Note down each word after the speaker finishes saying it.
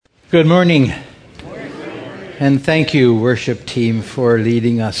Good morning. And thank you, worship team, for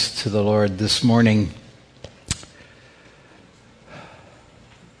leading us to the Lord this morning.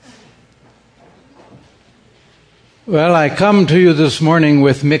 Well, I come to you this morning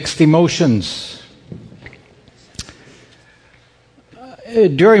with mixed emotions.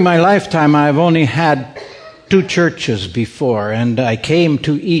 During my lifetime, I've only had 2 churches before, and I came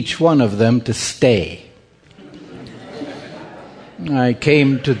to each one of them to stay. I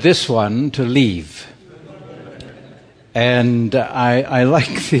came to this one to leave. And I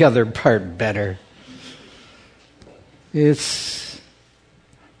like the other part better. It's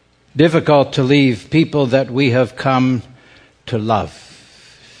difficult to leave people that we have come to love.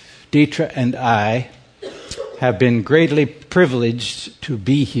 Deetra and I have been greatly privileged to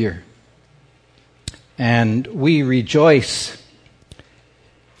be here. And we rejoice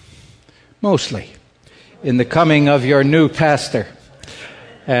mostly in the coming of your new pastor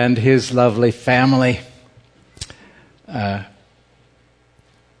and his lovely family.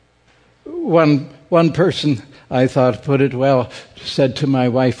 One person, I thought, put it well, said to my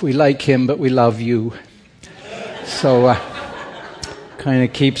wife, "We like him, but we love you." So kind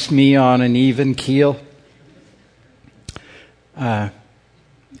of keeps me on an even keel.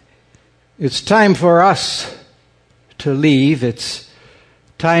 It's time for us to leave. It's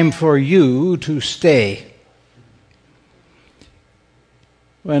time for you to stay.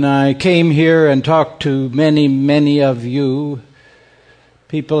 When I came here and talked to many of you,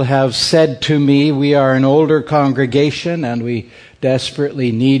 people have said to me, we are an older congregation and we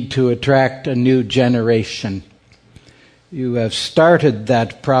desperately need to attract a new generation. You have started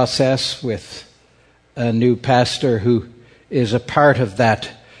that process with a new pastor who is a part of that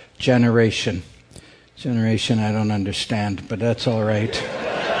generation. Generation I don't understand, but that's all right.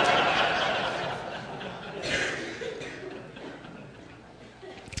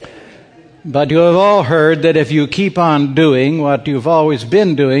 But you have all heard that if you keep on doing what you've always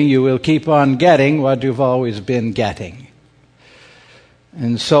been doing, you will keep on getting what you've always been getting.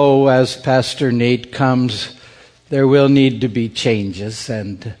 And so as Pastor Nate comes, there will need to be changes,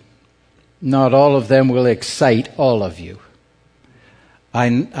 and not all of them will excite all of you.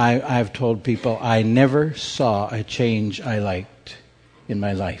 I've told people I never saw a change I liked in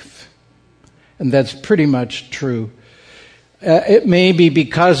my life. And that's pretty much true. It may be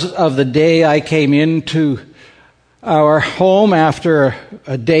because of the day I came into our home after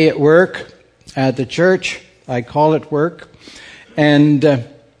a day at work at the church. I call it work. And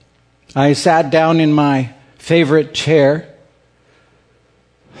I sat down in my favorite chair,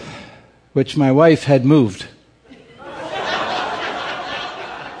 which my wife had moved.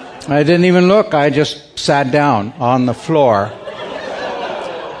 I didn't even look. I just sat down on the floor.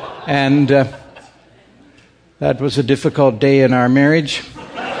 And that was a difficult day in our marriage.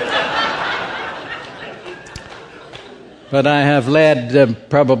 But I have led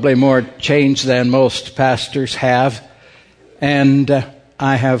probably more change than most pastors have. And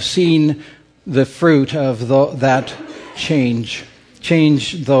I have seen the fruit of that change.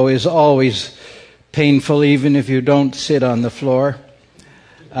 Change, though, is always painful, even if you don't sit on the floor.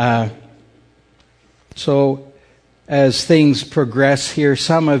 So as things progress here,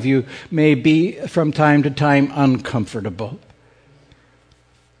 some of you may be from time to time uncomfortable.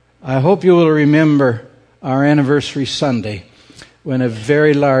 I hope you will remember our anniversary Sunday when a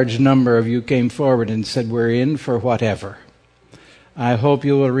very large number of you came forward and said, "We're in for whatever." I hope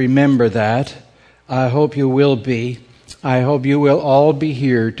you will remember that. I hope you will be. I hope you will all be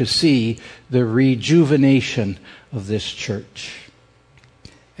here to see the rejuvenation of this church.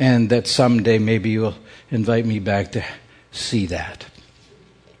 And that someday maybe you'll invite me back to see that.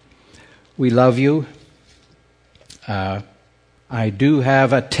 We love you. I do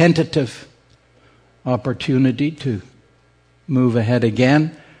have a tentative opportunity to move ahead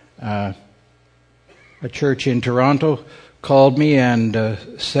again. A church in Toronto called me and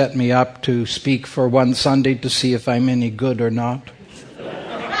set me up to speak for one Sunday to see if I'm any good or not.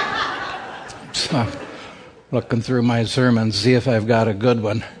 So I'm looking through my sermons, see if I've got a good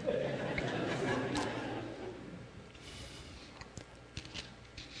one.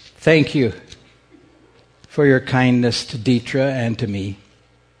 Thank you for your kindness to Deetra and to me.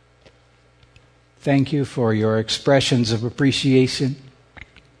 Thank you for your expressions of appreciation.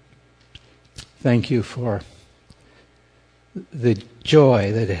 Thank you for the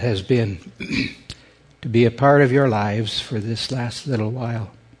joy that it has been to be a part of your lives for this last little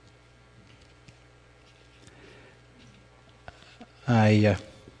while. I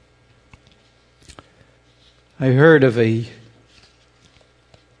heard of a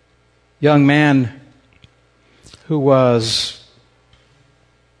young man who was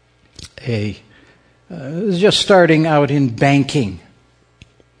was just starting out in banking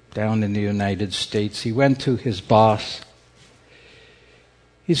down in the United States. He went to his boss.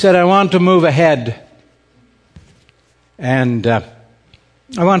 He said, I want to move ahead. And I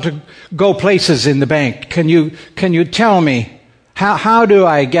want to go places in the bank. Can you tell me, how do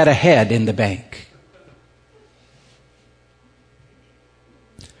I get ahead in the bank?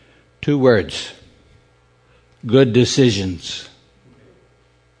 2 words. Good decisions.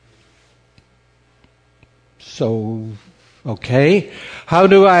 So, okay. How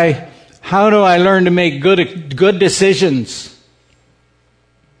do I learn to make good decisions?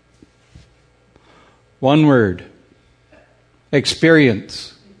 1 word.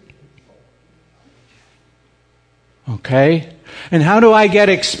 Experience. Okay? And how do I get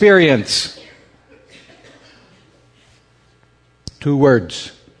experience? 2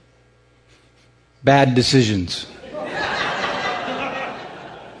 words. Bad decisions.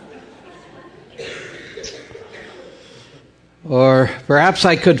 Or perhaps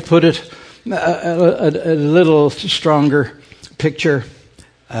I could put it a little stronger picture.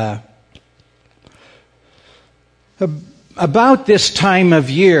 About this time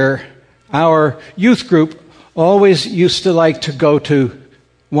of year, our youth group always used to like to go to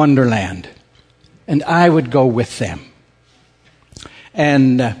Wonderland. And I would go with them.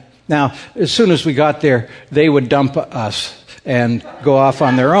 And now, as soon as we got there, they would dump us and go off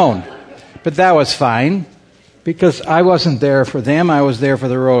on their own. But that was fine, because I wasn't there for them, I was there for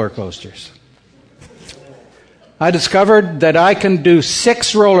the roller coasters. I discovered that I can do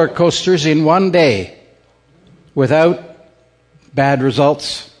 6 roller coasters in one day without bad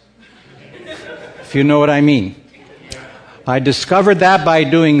results, if you know what I mean. I discovered that by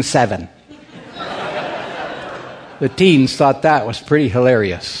doing 7. The teens thought that was pretty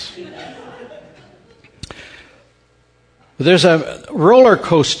hilarious. There's a roller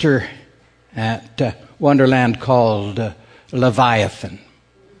coaster at Wonderland called Leviathan.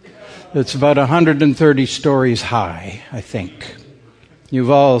 It's about 130 stories high, I think. You've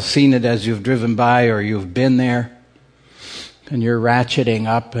all seen it as you've driven by or you've been there. And you're ratcheting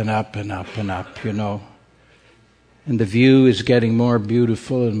up and up and up and up, you know. And the view is getting more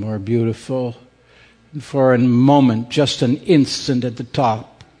beautiful and more beautiful. And for a moment, just an instant at the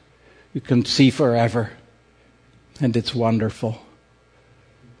top, you can see forever. And it's wonderful.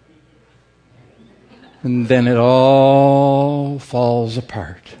 And then it all falls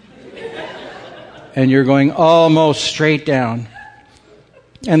apart. And you're going almost straight down.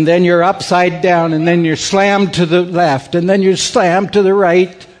 And then you're upside down, and then you're slammed to the left, and then you're slammed to the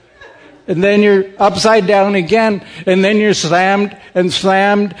right, and then you're upside down again, and then you're slammed and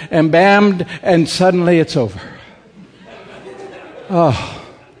bammed, and suddenly it's over. Oh.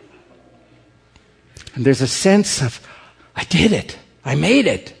 And there's a sense of, I did it. I made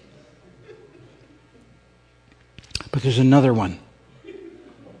it. But there's another one.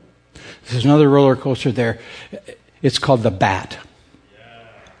 There's another roller coaster there. It's called the Bat.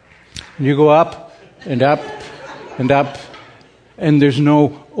 And you go up and up and up, and there's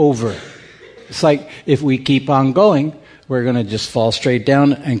no over. It's like if we keep on going, we're going to just fall straight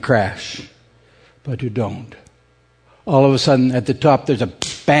down and crash. But you don't. All of a sudden, at the top, there's a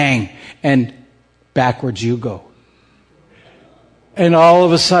bang, and backwards you go. And all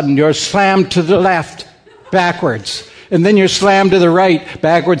of a sudden, you're slammed to the left, backwards. And then you're slammed to the right,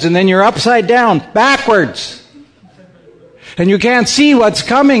 backwards. And then you're upside down, backwards. And you can't see what's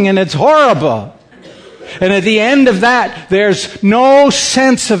coming, and it's horrible. And at the end of that, there's no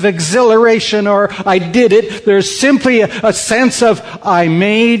sense of exhilaration or I did it. There's simply a sense of I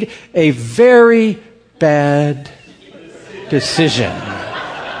made a very bad decision.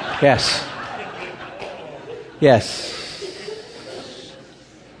 Yes. Yes.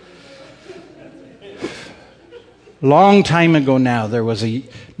 Long time ago now, there was a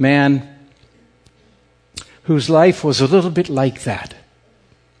man whose life was a little bit like that.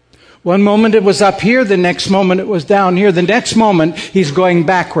 One moment it was up here, the next moment it was down here, the next moment he's going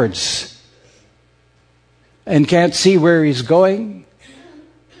backwards and can't see where he's going.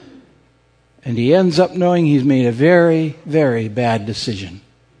 And he ends up knowing he's made a very, very bad decision.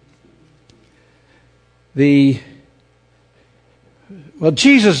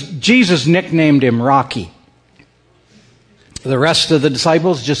 Jesus nicknamed him Rocky. The rest of the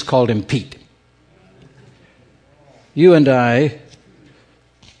disciples just called him Pete. You and I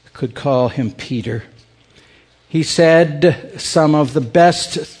could call him Peter. He said some of the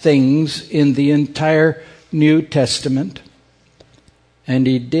best things in the entire New Testament, and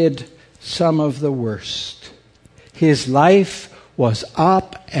he did some of the worst. His life was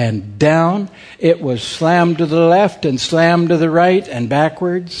up and down. It was slammed to the left and slammed to the right and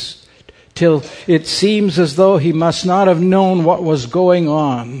backwards. till it seems as though he must not have known what was going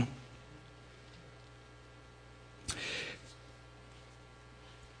on.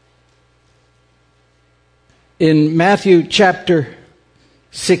 In Matthew chapter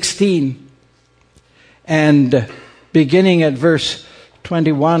 16, and beginning at verse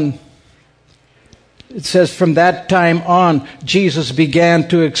 21, it says, "From that time on, Jesus began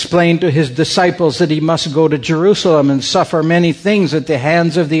to explain to his disciples that he must go to Jerusalem and suffer many things at the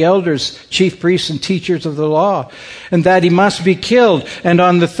hands of the elders, chief priests, and teachers of the law, and that he must be killed, and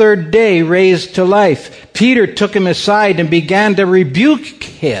on the third day raised to life. Peter took him aside and began to rebuke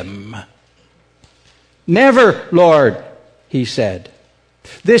him. 'Never, Lord,' he said.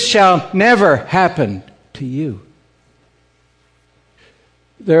 'This shall never happen to you.'"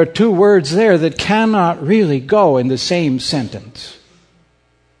 There are two words there that cannot really go in the same sentence.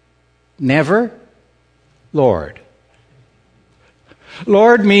 Never, Lord.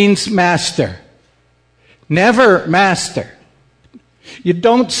 Lord means master. Never master. You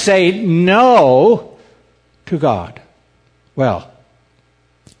don't say no to God. Well,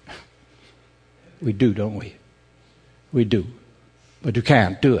 we do, don't we? We do. But you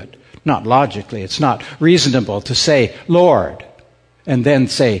can't do it. Not logically. It's not reasonable to say Lord and then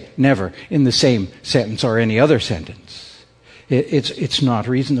say never in the same sentence or any other sentence. It's not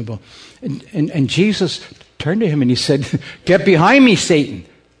reasonable. And Jesus turned to him and he said, "Get behind me, Satan."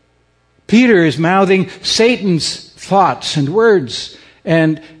 Peter is mouthing Satan's thoughts and words.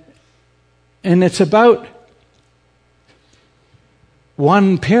 And it's about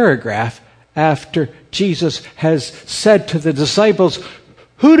one paragraph after Jesus has said to the disciples,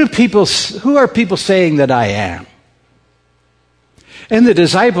 who are people saying that I am? And the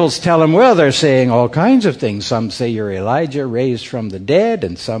disciples tell him, well, they're saying all kinds of things. Some say you're Elijah raised from the dead,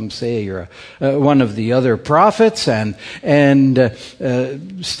 and some say you're one of the other prophets, and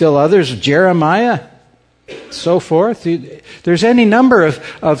still others, Jeremiah, so forth. There's any number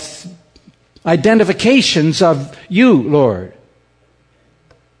of identifications of you, Lord.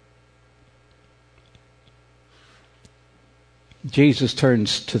 Jesus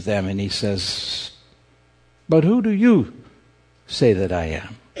turns to them and he says, "But who do you say that I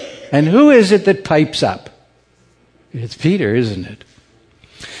am?" And who is it that pipes up? It's Peter, isn't it?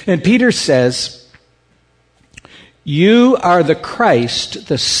 And Peter says, "You are the Christ,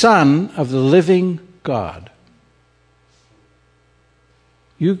 the Son of the living God."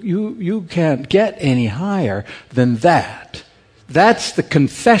 You can't get any higher than that. That's the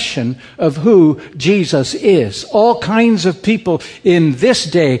confession of who Jesus is. All kinds of people in this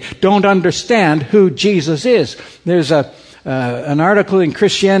day don't understand who Jesus is. There's an article in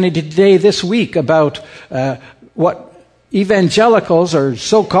Christianity Today this week about what evangelicals or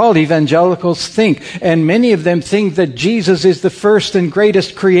so-called evangelicals think. And many of them think that Jesus is the first and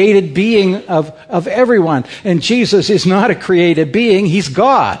greatest created being of everyone. And Jesus is not a created being. He's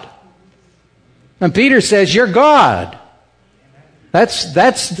God. And Peter says, "You're God." That's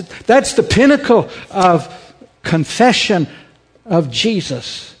the pinnacle of confession of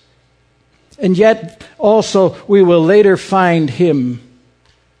Jesus. And yet also we will later find him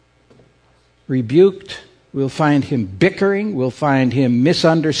rebuked. We'll find him bickering. We'll find him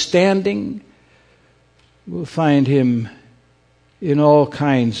misunderstanding. We'll find him in all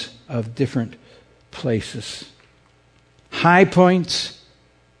kinds of different places. High points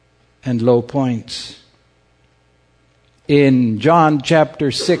and low points. In John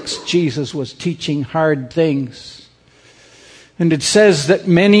chapter 6, Jesus was teaching hard things. And it says that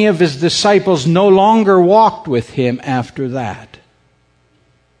many of his disciples no longer walked with him after that.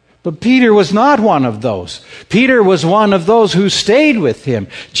 But Peter was not one of those. Peter was one of those who stayed with him.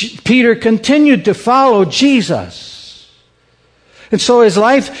 Peter continued to follow Jesus. And so his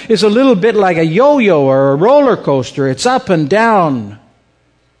life is a little bit like a yo-yo or a roller coaster. It's up and down.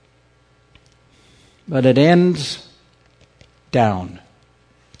 But it ends down.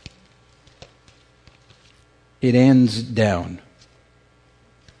 It ends down.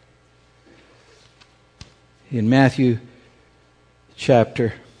 In Matthew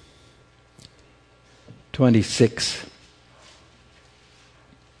chapter 26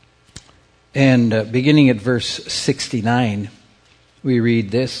 and beginning at verse 69, we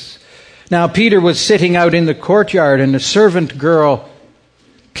read this. "Now Peter was sitting out in the courtyard, and a servant girl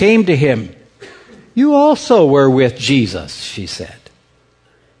came to him. 'You also were with Jesus,' she said.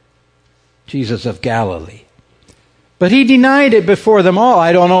 Jesus of Galilee. But he denied it before them all.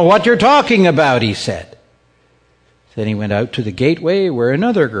 'I don't know what you're talking about,' he said. Then he went out to the gateway where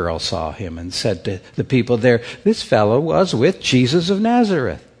another girl saw him and said to the people there, 'This fellow was with Jesus of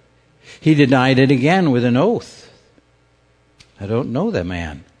Nazareth.' He denied it again with an oath. 'I don't know the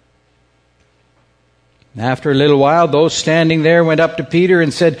man.' After a little while, those standing there went up to Peter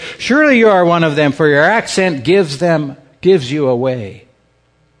and said, "Surely you are one of them, for your accent gives you away."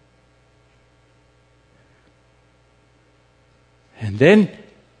 And then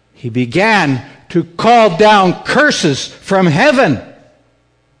he began to call down curses from heaven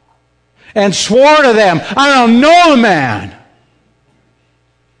and swore to them, "I don't know the man.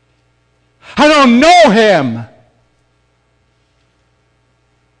 I don't know him."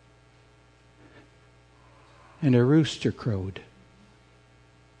 And a rooster crowed.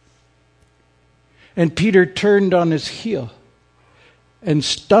 And Peter turned on his heel and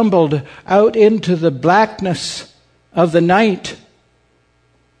stumbled out into the blackness of the night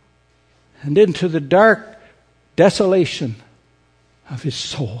and into the dark desolation of his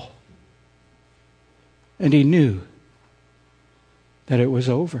soul. And he knew that it was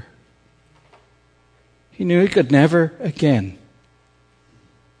over. He knew he could never again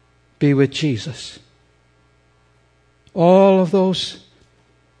be with Jesus. All of those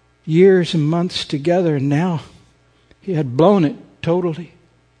years and months together, and now he had blown it totally.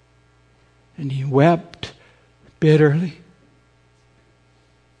 And he wept bitterly.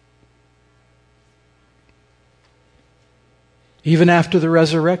 Even after the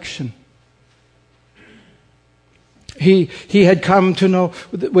resurrection, he had come to know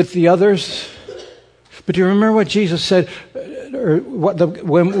with the others. But do you remember what Jesus said, or what the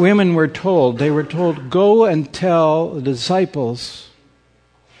women were told? They were told, "Go and tell the disciples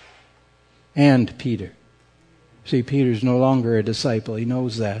and Peter." See, Peter's no longer a disciple. He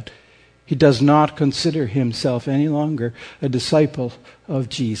knows that. He does not consider himself any longer a disciple of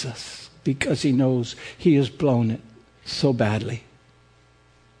Jesus because he knows he has blown it so badly.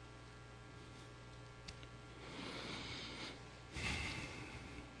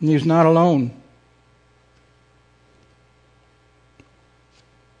 And he's not alone.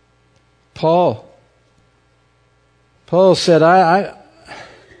 Paul said, I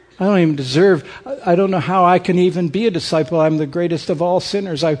don't even deserve, I don't know how I can even be a disciple. I'm the greatest of all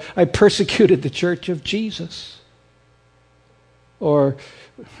sinners. I persecuted the church of Jesus. Or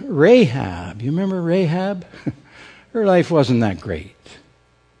Rahab. You remember Rahab? Her life wasn't that great.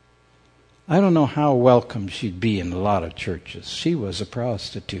 I don't know how welcome she'd be in a lot of churches. She was a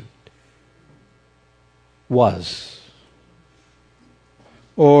prostitute. Was.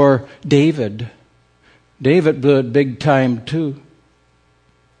 Or David. David blew it big time too.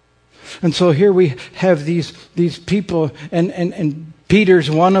 And so here we have these people, and Peter's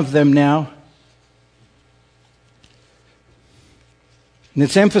one of them now. And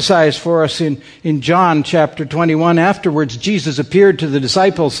it's emphasized for us in John chapter 21. Afterwards, Jesus appeared to the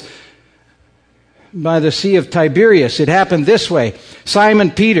disciples by the Sea of Tiberias. It happened this way.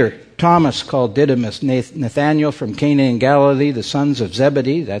 Simon Peter, Thomas called Didymus, Nathanael from Cana in Galilee, the sons of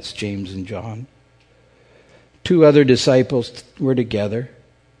Zebedee, that's James and John. 2 other disciples were together.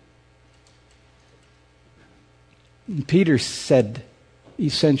 And Peter said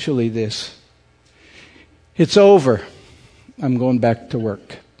essentially this: "It's over. I'm going back to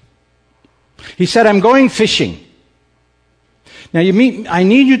work." He said, "I'm going fishing." Now I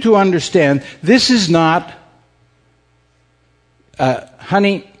need you to understand, this is not,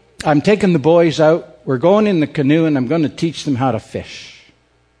 honey, I'm taking the boys out, we're going in the canoe and I'm going to teach them how to fish.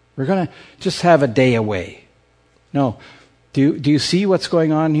 We're going to just have a day away. No. Do you see what's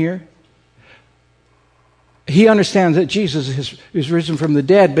going on here? He understands that Jesus is risen from the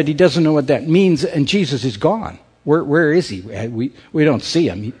dead, but he doesn't know what that means, and Jesus is gone. Where is he? We don't see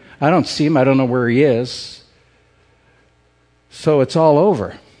him. I don't see him. I don't know where he is. So it's all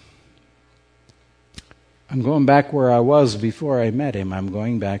over. I'm going back where I was before I met him. I'm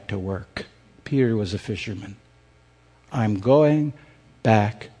going back to work. Peter was a fisherman. I'm going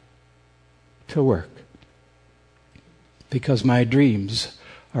back to work because my dreams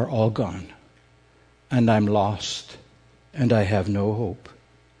are all gone and I'm lost and I have no hope.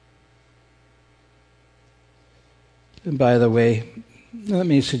 And by the way, let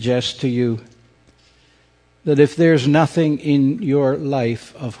me suggest to you that if there's nothing in your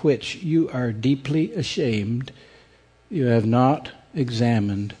life of which you are deeply ashamed, you have not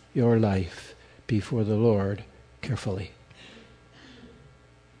examined your life before the Lord carefully.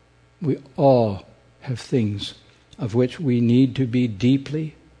 We all have things of which we need to be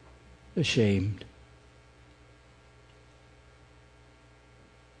deeply ashamed.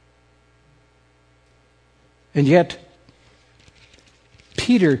 And yet,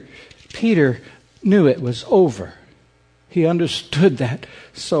 Peter knew it was over. He understood that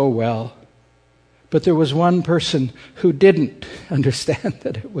so well. But there was one person who didn't understand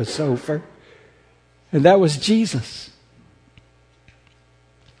that it was over, and that was Jesus.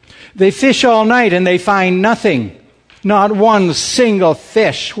 They fish all night and they find nothing. Not one single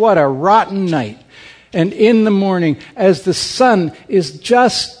fish. What a rotten night. And in the morning, as the sun is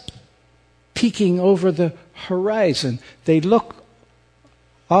just peeking over the horizon, they look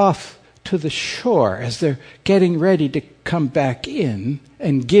off to the shore as they're getting ready to come back in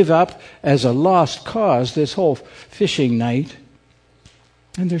and give up as a lost cause this whole fishing night.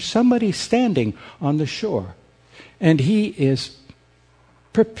 And there's somebody standing on the shore, and he is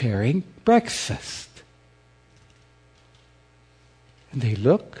preparing breakfast. And they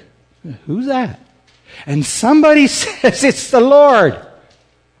look, who's that? And somebody says, it's the Lord.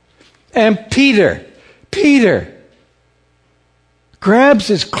 And Peter grabs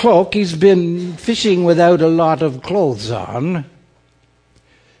his cloak. He's been fishing without a lot of clothes on.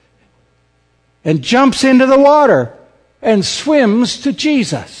 And jumps into the water and swims to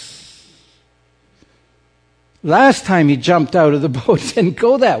Jesus. Last time he jumped out of the boat, it didn't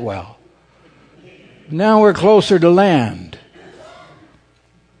go that well. Now we're closer to land.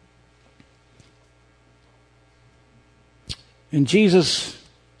 And Jesus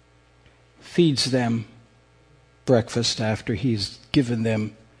feeds them breakfast after he's given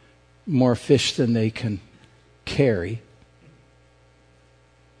them more fish than they can carry.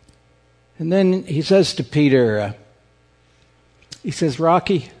 And then he says to Peter, he says,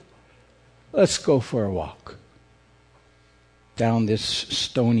 Rocky, let's go for a walk down this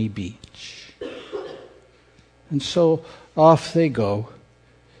stony beach. And so off they go.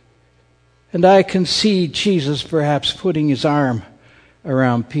 And I can see Jesus perhaps putting his arm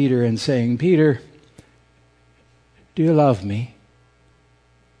around Peter and saying, Peter, do you love me?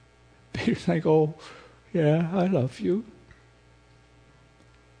 Peter's like, oh, yeah, I love you.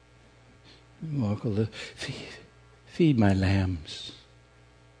 Walk a little, feed my lambs.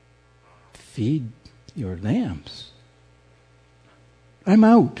 Feed your lambs. I'm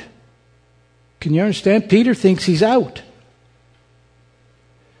out. Can you understand? Peter thinks he's out.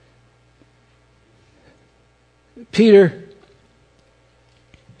 Peter,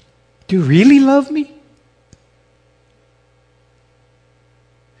 do you really love me?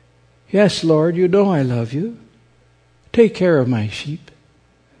 Yes, Lord, you know I love you. Take care of my sheep.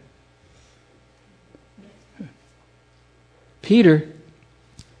 Peter,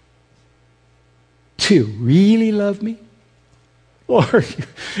 do you really love me? Lord,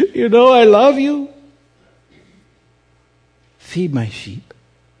 you know I love you. Feed my sheep.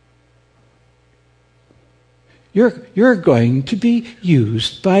 You're going to be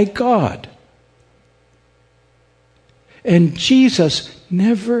used by God. And Jesus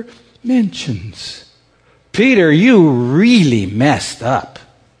never mentions, Peter, you really messed up.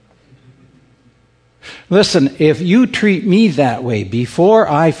 Listen, if you treat me that way before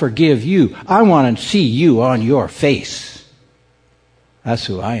I forgive you, I want to see you on your face. That's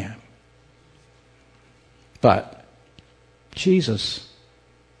who I am. But Jesus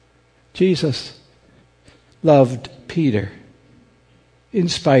loved Peter in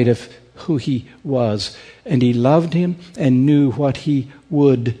spite of who he was. And he loved him and knew what he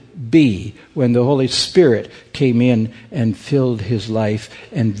would be when the Holy Spirit came in and filled his life.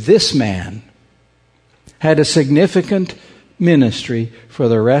 And this man had a significant ministry for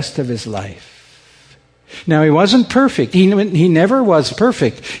the rest of his life. Now, he wasn't perfect. He never was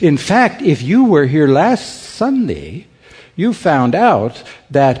perfect. In fact, if you were here last Sunday, you found out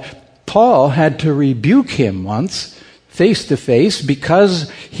that Paul had to rebuke him once, face to face, because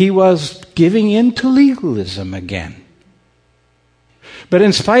he was giving in to legalism again. But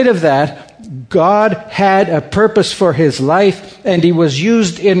in spite of that, God had a purpose for his life, and he was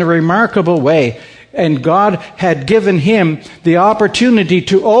used in a remarkable way. And God had given him the opportunity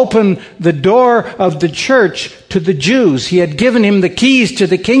to open the door of the church to the Jews. He had given him the keys to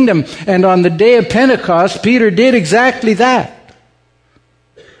the kingdom. And on the day of Pentecost, Peter did exactly that.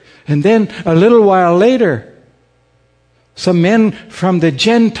 And then a little while later, some men from the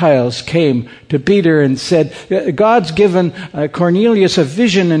Gentiles came to Peter and said, God's given Cornelius a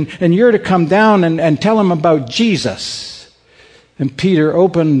vision, and you're to come down and tell him about Jesus. And Peter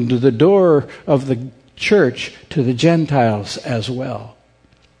opened the door of the church to the Gentiles as well.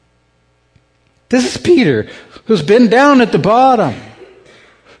 This is Peter, who's been down at the bottom,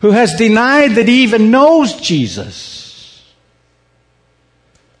 who has denied that he even knows Jesus.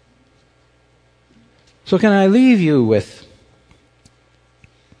 So can I leave you with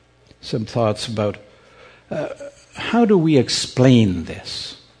some thoughts about how do we explain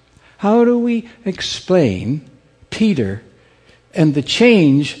this? How do we explain Peter and the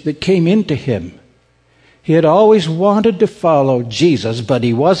change that came into him? He had always wanted to follow Jesus, but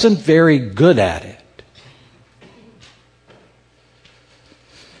he wasn't very good at it.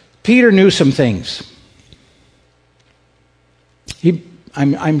 Peter knew some things.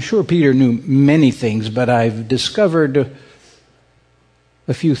 I'm sure Peter knew many things, but I've discovered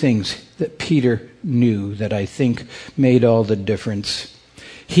a few things that Peter knew that I think made all the difference.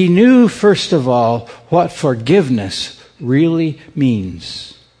 He knew, first of all, what forgiveness really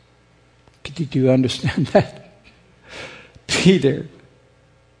means. Did you understand that? Peter,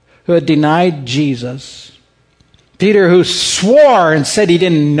 who had denied Jesus. Peter, who swore and said he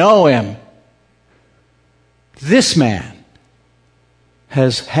didn't know him. This man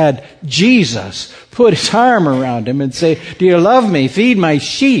has had Jesus put his arm around him and say, "Do you love me? Feed my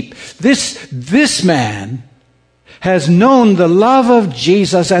sheep." This man has known the love of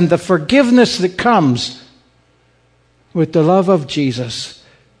Jesus and the forgiveness that comes with the love of Jesus,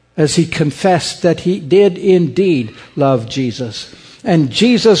 as he confessed that he did indeed love Jesus. And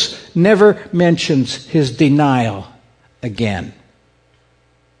Jesus never mentions his denial again.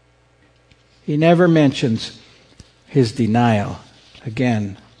 He never mentions his denial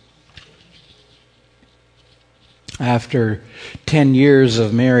again. After 10 years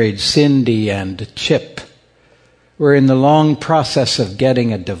of marriage, Cindy and Chip were in the long process of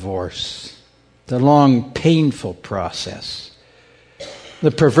getting a divorce. The long, painful process.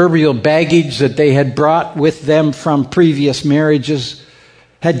 The proverbial baggage that they had brought with them from previous marriages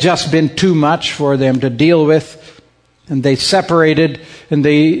had just been too much for them to deal with. And they separated, and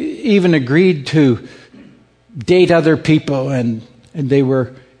they even agreed to date other people, and they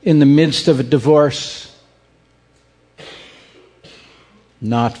were in the midst of a divorce.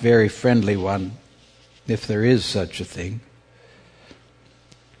 Not very friendly one, if there is such a thing.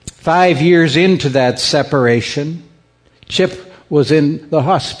 5 years into that separation, Chip was in the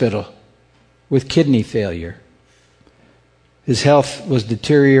hospital with kidney failure. His health was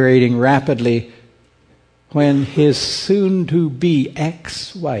deteriorating rapidly when his soon-to-be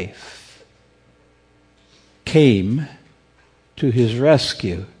ex-wife came to his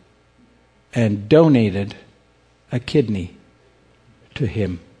rescue and donated a kidney to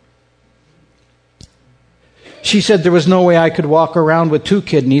him. She said there was no way I could walk around with 2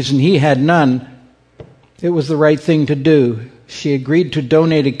 kidneys and he had none. It was the right thing to do. She agreed to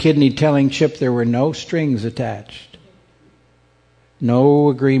donate a kidney, telling Chip there were no strings attached. No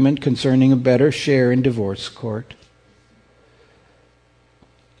agreement concerning a better share in divorce court.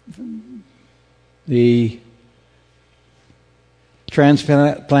 The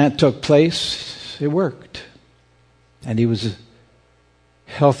transplant took place. It worked. And he was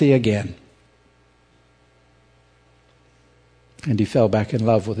healthy again. And he fell back in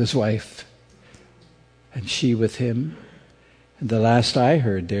love with his wife. And she with him. And the last I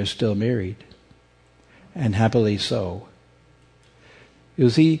heard, they're still married. And happily so. You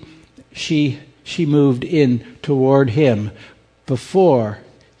see, she moved in toward him before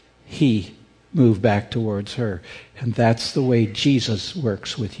he moved back towards her. And that's the way Jesus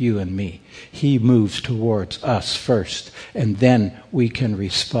works with you and me. He moves towards us first, and then we can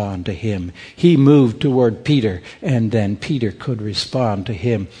respond to him. He moved toward Peter, and then Peter could respond to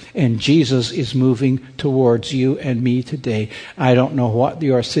him. And Jesus is moving towards you and me today. I don't know what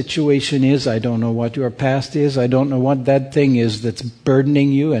your situation is. I don't know what your past is. I don't know what that thing is that's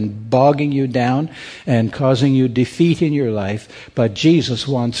burdening you and bogging you down and causing you defeat in your life. But Jesus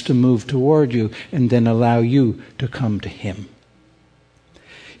wants to move toward you and then allow you to come to him.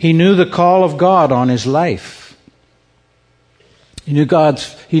 He knew the call of God on his life. He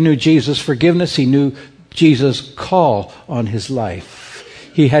knew Jesus' forgiveness. He knew Jesus' call on his life.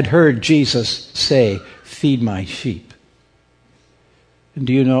 He had heard Jesus say, "Feed my sheep." And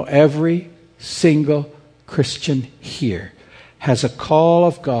do you know, every single Christian here has a call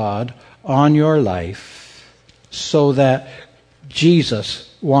of God on your life so that Jesus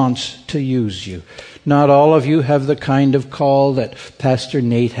wants to use you. Not all of you have the kind of call that Pastor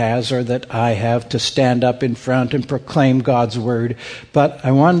Nate has or that I have to stand up in front and proclaim God's word. But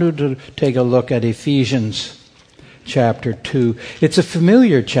I wanted to take a look at Ephesians chapter 2. It's a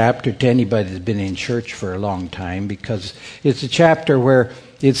familiar chapter to anybody that's been in church for a long time, because it's a chapter where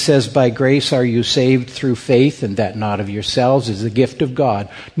it says, "By grace are you saved through faith, and that not of yourselves is the gift of God,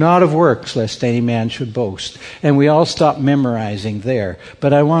 not of works, lest any man should boast." And we all stop memorizing there.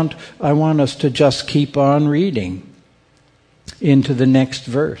 But I want us to just keep on reading into the next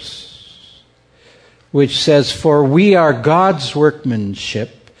verse, which says, "For we are God's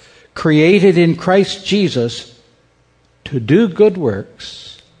workmanship, created in Christ Jesus to do good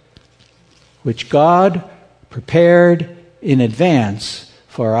works, which God prepared in advance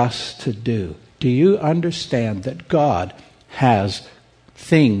for us to do." Do you understand that God has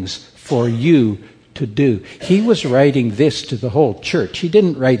things for you to do. He was writing this to the whole church. He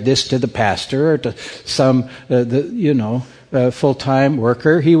didn't write this to the pastor or to some, full-time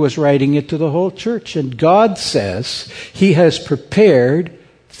worker. He was writing it to the whole church. And God says He has prepared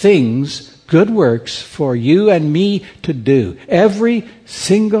things, good works, for you and me to do. Every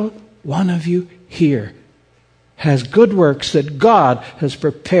single one of you here has good works that God has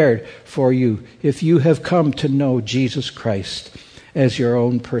prepared for you if you have come to know Jesus Christ as your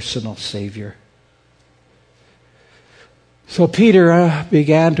own personal Savior. So Peter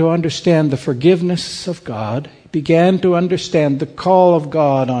began to understand the forgiveness of God. He began to understand the call of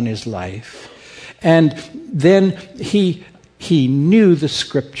God on his life. And then he knew the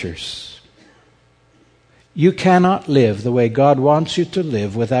Scriptures. You cannot live the way God wants you to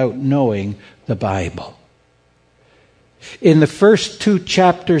live without knowing the Bible. In the first 2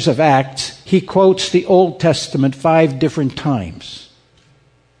 chapters of Acts, he quotes the Old Testament 5 different times.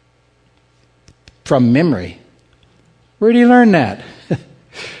 From memory. Where did he learn that?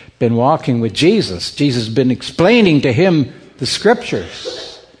 Been walking with Jesus. Jesus has been explaining to him the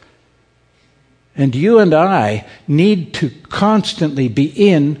Scriptures. And you and I need to constantly be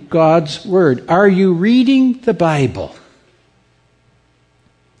in God's Word. Are you reading the Bible?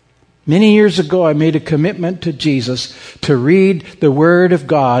 Many years ago, I made a commitment to Jesus to read the Word of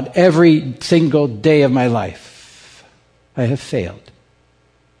God every single day of my life. I have failed,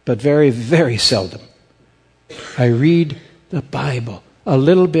 but very, very seldom. I read the Bible, a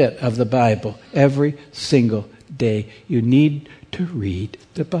little bit of the Bible, every single day. You need to read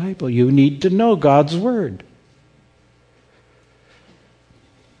the Bible. You need to know God's Word.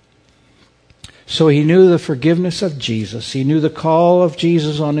 So he knew the forgiveness of Jesus. He knew the call of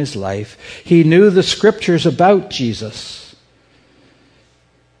Jesus on his life. He knew the Scriptures about Jesus.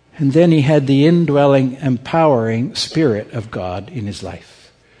 And then he had the indwelling, empowering Spirit of God in his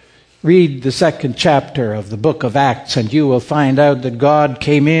life. Read the 2nd chapter of the book of Acts, and you will find out that God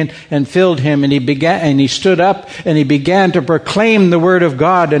came in and filled him, and he stood up and he began to proclaim the Word of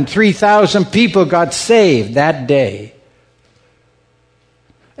God, and 3,000 people got saved that day.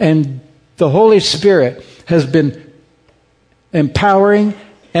 And the Holy Spirit has been empowering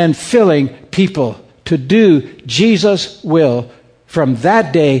and filling people to do Jesus' will from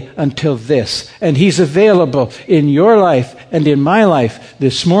that day until this. And He's available in your life and in my life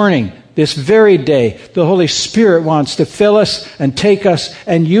this morning, this very day. The Holy Spirit wants to fill us and take us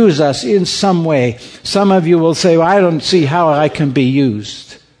and use us in some way. Some of you will say, well, I don't see how I can be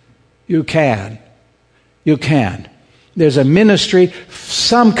used. You can. You can. There's a ministry,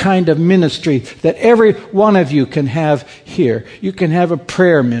 some kind of ministry that every one of you can have here. You can have a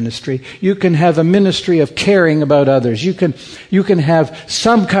prayer ministry. You can have a ministry of caring about others. You can have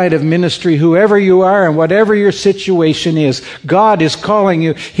some kind of ministry, whoever you are and whatever your situation is. God is calling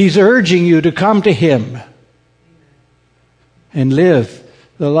you. He's urging you to come to Him and live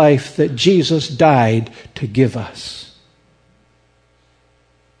the life that Jesus died to give us.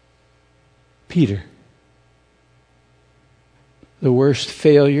 Peter, the worst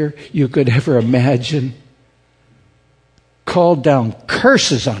failure you could ever imagine, called down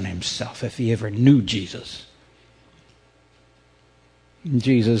curses on himself if he ever knew Jesus. And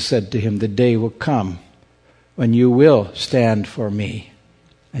Jesus said to him, the day will come when you will stand for me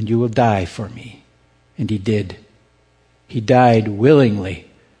and you will die for me. And he did. He died willingly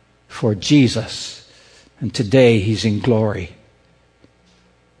for Jesus. And today he's in glory.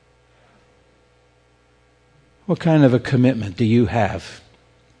 What kind of a commitment do you have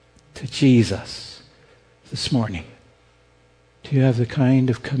to Jesus this morning? Do you have the kind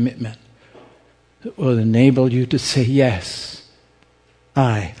of commitment that will enable you to say, yes,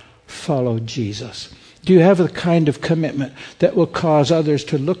 I follow Jesus? Do you have the kind of commitment that will cause others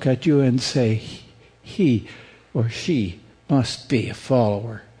to look at you and say, he or she must be a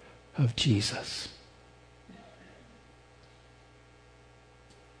follower of Jesus?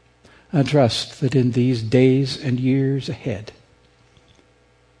 I trust that in these days and years ahead,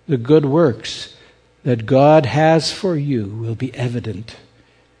 the good works that God has for you will be evident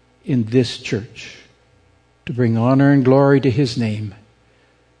in this church to bring honor and glory to His name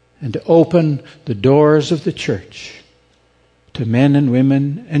and to open the doors of the church to men and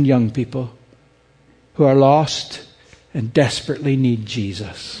women and young people who are lost and desperately need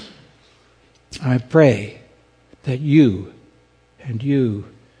Jesus. I pray that you and you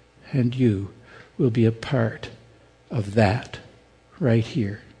and you will be a part of that right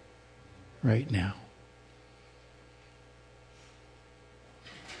here, right now.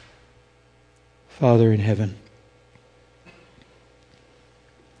 Father in heaven,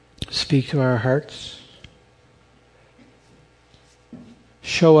 speak to our hearts.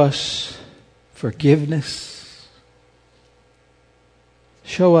 Show us forgiveness.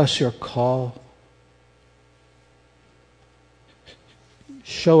 Show us your call.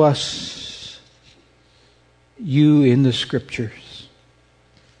 Show us you in the Scriptures.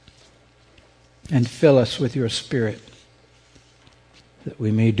 And fill us with your Spirit, that we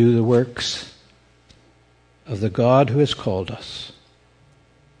may do the works of the God who has called us.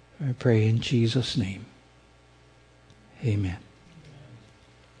 I pray in Jesus' name. Amen.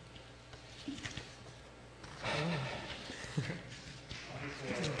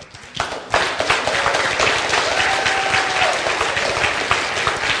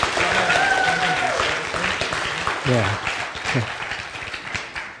 Yeah.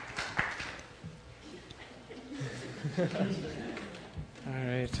 All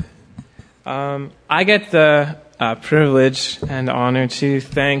right. I get the privilege and honor to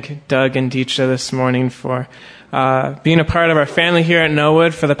thank Doug and Dietra this morning for being a part of our family here at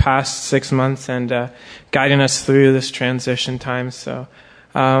Knowood for the past 6 months and guiding us through this transition time. So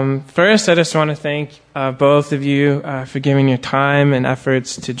first, I just want to thank both of you for giving your time and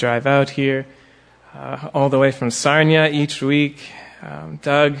efforts to drive out here all the way from Sarnia each week.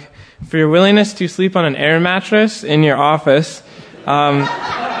 Doug, for your willingness to sleep on an air mattress in your office.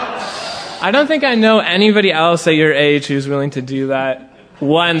 I don't think I know anybody else at your age who's willing to do that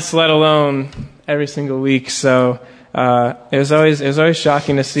once, let alone every single week. So it was always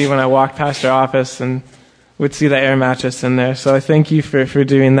shocking to see when I walked past your office and would see the air mattress in there. So I thank you for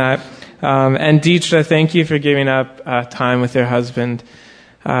doing that. And Dietra, thank you for giving up time with your husband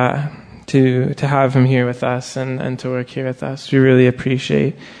to have him here with us and to work here with us. We really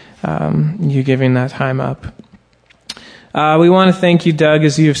appreciate you giving that time up. We want to thank you, Doug,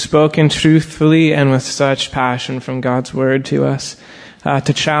 as you have spoken truthfully and with such passion from God's Word to us,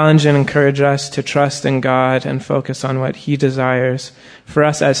 to challenge and encourage us to trust in God and focus on what He desires for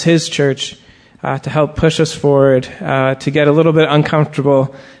us as His church, to help push us forward, to get a little bit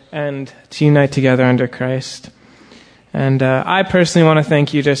uncomfortable and to unite together under Christ. And I personally want to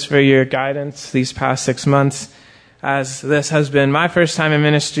thank you just for your guidance these past 6 months, as this has been my first time in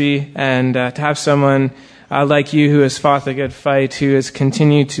ministry, and to have someone like you who has fought the good fight, who has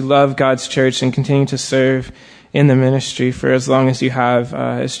continued to love God's church and continue to serve in the ministry for as long as you have,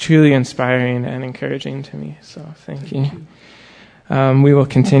 is truly inspiring and encouraging to me. So thank you. We will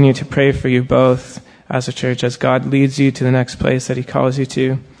continue to pray for you both as a church as God leads you to the next place that He calls you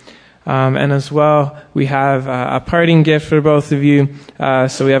to. And as well, we have a parting gift for both of you.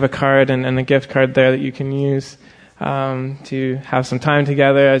 So we have a card and a gift card there that you can use to have some time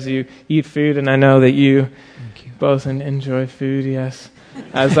together as you eat food. And I know that you both enjoy food, yes.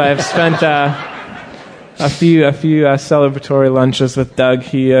 As I've spent a few celebratory lunches with Doug,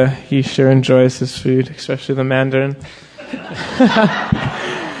 he sure enjoys his food, especially the mandarin.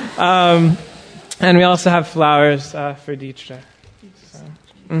 And we also have flowers for Dietra.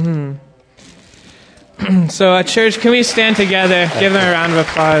 So, church, can we stand together? Give them a round of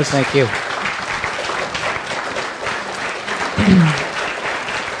applause. Thank you.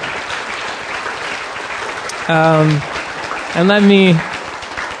 And let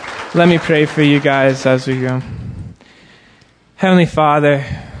me pray for you guys as we go. Heavenly Father,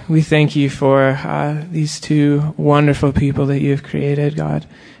 we thank you for these two wonderful people that you have created, God.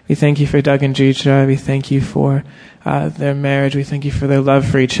 We thank you for Doug and Dietra. We thank you for their marriage. We thank you for their love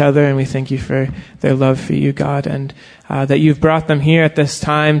for each other, and we thank you for their love for you, God, and that you've brought them here at this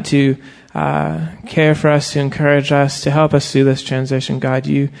time to care for us, to encourage us, to help us through this transition, God.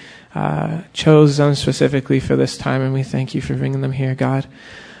 You chose them specifically for this time, and we thank you for bringing them here, God.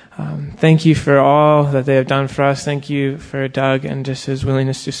 Thank you for all that they have done for us. Thank you for Doug and just his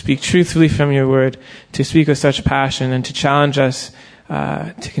willingness to speak truthfully from your word, to speak with such passion, and to challenge us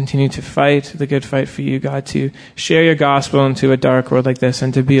to continue to fight the good fight for you, God, to share your gospel into a dark world like this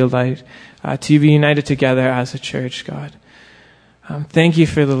and to be a light, to be united together as a church, God. Thank you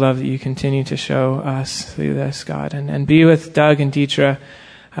for the love that you continue to show us through this, God, and be with Doug and Dietra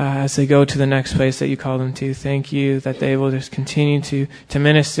as they go to the next place that you call them to. Thank you that they will just continue to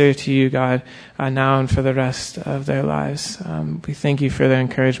minister to you, God, now and for the rest of their lives. We thank you for their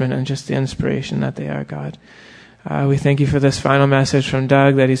encouragement and just the inspiration that they are, God. We thank you for this final message from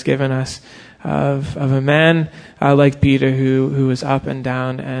Doug that he's given us of a man like Peter who was up and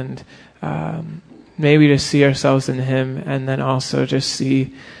down, and maybe just see ourselves in him, and then also just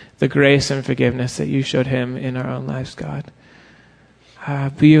see the grace and forgiveness that you showed him in our own lives, God.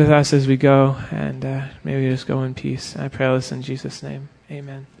 Be with us as we go, and may we just go in peace. I pray this in Jesus' name.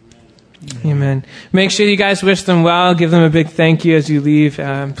 Amen. Amen. Make sure you guys wish them well. Give them a big thank you as you leave.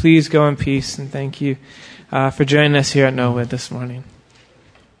 Please go in peace, and thank you for joining us here at Knowood this morning.